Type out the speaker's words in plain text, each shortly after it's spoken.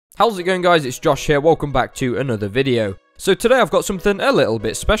How's it going, guys? It's Josh here, welcome back to another video. So today I've got something a little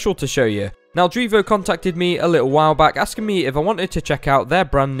bit special to show you. Now Drevo contacted me a little while back asking me if I wanted to check out their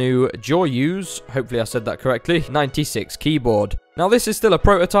brand new Joyeuse, hopefully I said that correctly, 96 keyboard. Now this is still a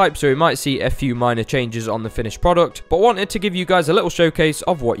prototype, so we might see a few minor changes on the finished product, but wanted to give you guys a little showcase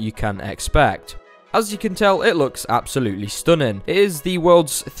of what you can expect. As you can tell, it looks absolutely stunning. It is the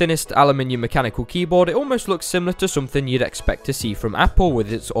world's thinnest aluminium mechanical keyboard. It almost looks similar to something you'd expect to see from Apple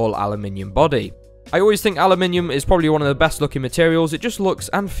with its all aluminium body. I always think aluminium is probably one of the best looking materials. It just looks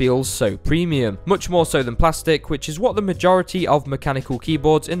and feels so premium, much more so than plastic, which is what the majority of mechanical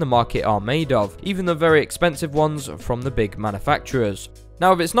keyboards in the market are made of, even the very expensive ones from the big manufacturers.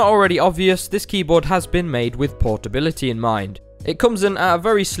 Now if it's not already obvious, this keyboard has been made with portability in mind. It comes in at a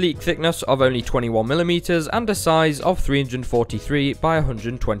very sleek thickness of only 21mm and a size of 343 by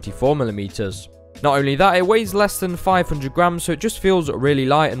 124mm. Not only that, it weighs less than 500 grams, so it just feels really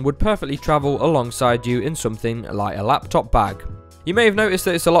light and would perfectly travel alongside you in something like a laptop bag. You may have noticed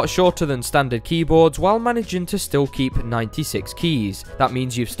that it's a lot shorter than standard keyboards while managing to still keep 96 keys. That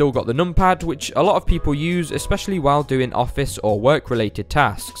means you've still got the numpad, which a lot of people use, especially while doing office or work related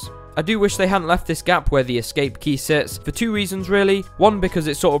tasks. I do wish they hadn't left this gap where the escape key sits, for two reasons really. One, because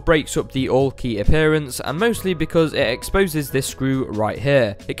it sort of breaks up the all key appearance, and mostly because it exposes this screw right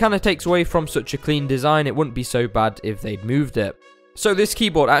here. It kind of takes away from such a clean design. It wouldn't be so bad if they'd moved it. So this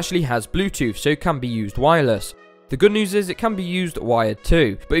keyboard actually has Bluetooth, so it can be used wireless. The good news is it can be used wired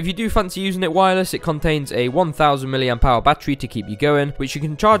too, but if you do fancy using it wireless, it contains a 1000 mAh battery to keep you going, which you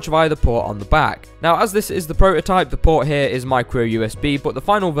can charge via the port on the back. Now as this is the prototype, the port here is micro USB, but the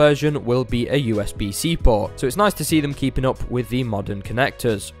final version will be a USB-C port, so it's nice to see them keeping up with the modern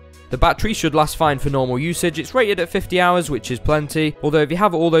connectors. The battery should last fine for normal usage. It's rated at 50 hours, which is plenty, although if you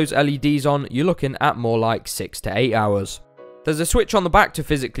have all those LEDs on, you're looking at more like 6 to 8 hours. There's a switch on the back to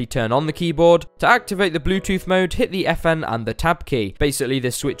physically turn on the keyboard. To activate the Bluetooth mode, hit the FN and the tab key. Basically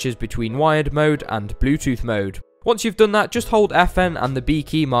this switches between wired mode and Bluetooth mode. Once you've done that, just hold FN and the B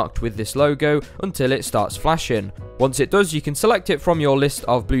key marked with this logo until it starts flashing. Once it does, you can select it from your list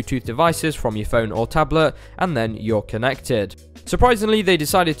of Bluetooth devices from your phone or tablet, and then you're connected. Surprisingly, they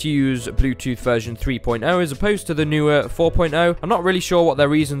decided to use Bluetooth version 3.0 as opposed to the newer 4.0. I'm not really sure what their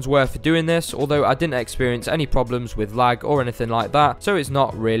reasons were for doing this, although I didn't experience any problems with lag or anything like that, so it's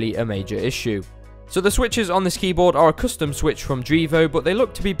not really a major issue. So the switches on this keyboard are a custom switch from Drevo, but they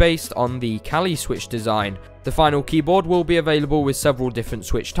look to be based on the LAKEY switch design. The final keyboard will be available with several different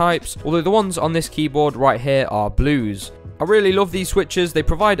switch types, although the ones on this keyboard right here are blues. I really love these switches. They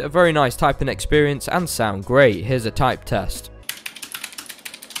provide a very nice typing experience and sound great. Here's a type test.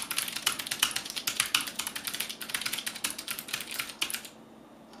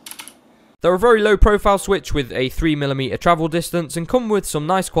 They're a very low profile switch with a 3mm travel distance and come with some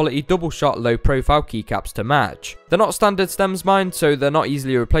nice quality double shot low profile keycaps to match. They're not standard stems mind, so they're not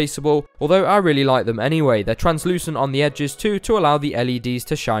easily replaceable, although I really like them anyway. They're translucent on the edges too to allow the LEDs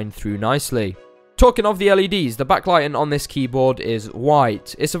to shine through nicely. Talking of the LEDs, the backlighting on this keyboard is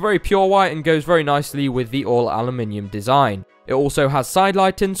white. It's a very pure white and goes very nicely with the all aluminium design. It also has side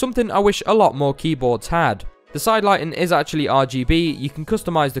lighting, something I wish a lot more keyboards had. The side lighting is actually RGB. You can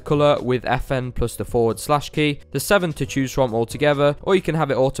customize the color with FN plus the / key. There's 7 to choose from altogether, or you can have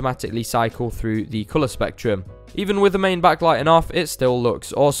it automatically cycle through the color spectrum. Even with the main backlighting off, it still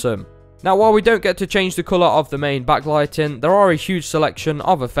looks awesome. Now while we don't get to change the color of the main backlighting, there are a huge selection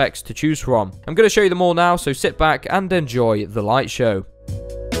of effects to choose from. I'm going to show you them all now, so sit back and enjoy the light show.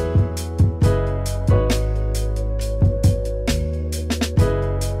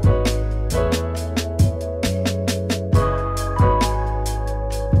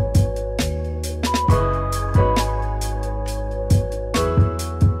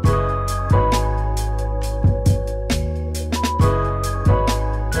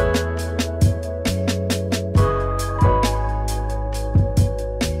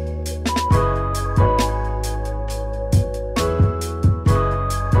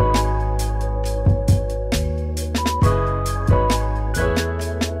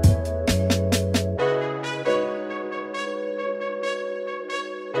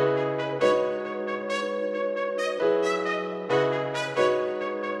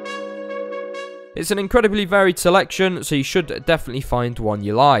 It's an incredibly varied selection, so you should definitely find one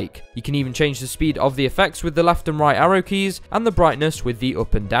you like. You can even change the speed of the effects with the left and right arrow keys, and the brightness with the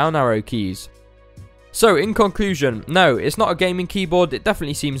up and down arrow keys. So in conclusion, no, it's not a gaming keyboard. It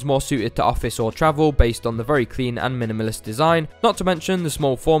definitely seems more suited to office or travel based on the very clean and minimalist design, not to mention the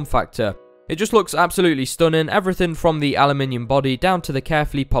small form factor. It just looks absolutely stunning, everything from the aluminium body down to the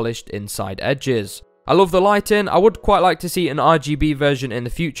carefully polished inside edges. I love the lighting. I would quite like to see an RGB version in the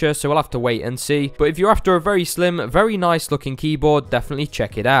future, so we'll have to wait and see. But if you're after a very slim, very nice looking keyboard, definitely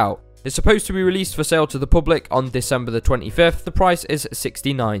check it out. It's supposed to be released for sale to the public on December the 25th. The price is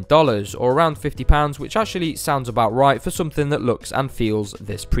 $69 or around £50, which actually sounds about right for something that looks and feels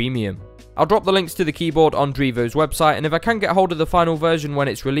this premium. I'll drop the links to the keyboard on Drevo's website, and if I can get hold of the final version when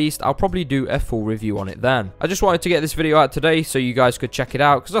it's released, I'll probably do a full review on it then. I just wanted to get this video out today so you guys could check it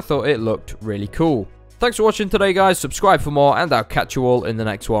out because I thought it looked really cool. Thanks for watching today guys, subscribe for more, and I'll catch you all in the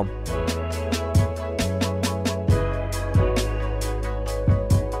next one.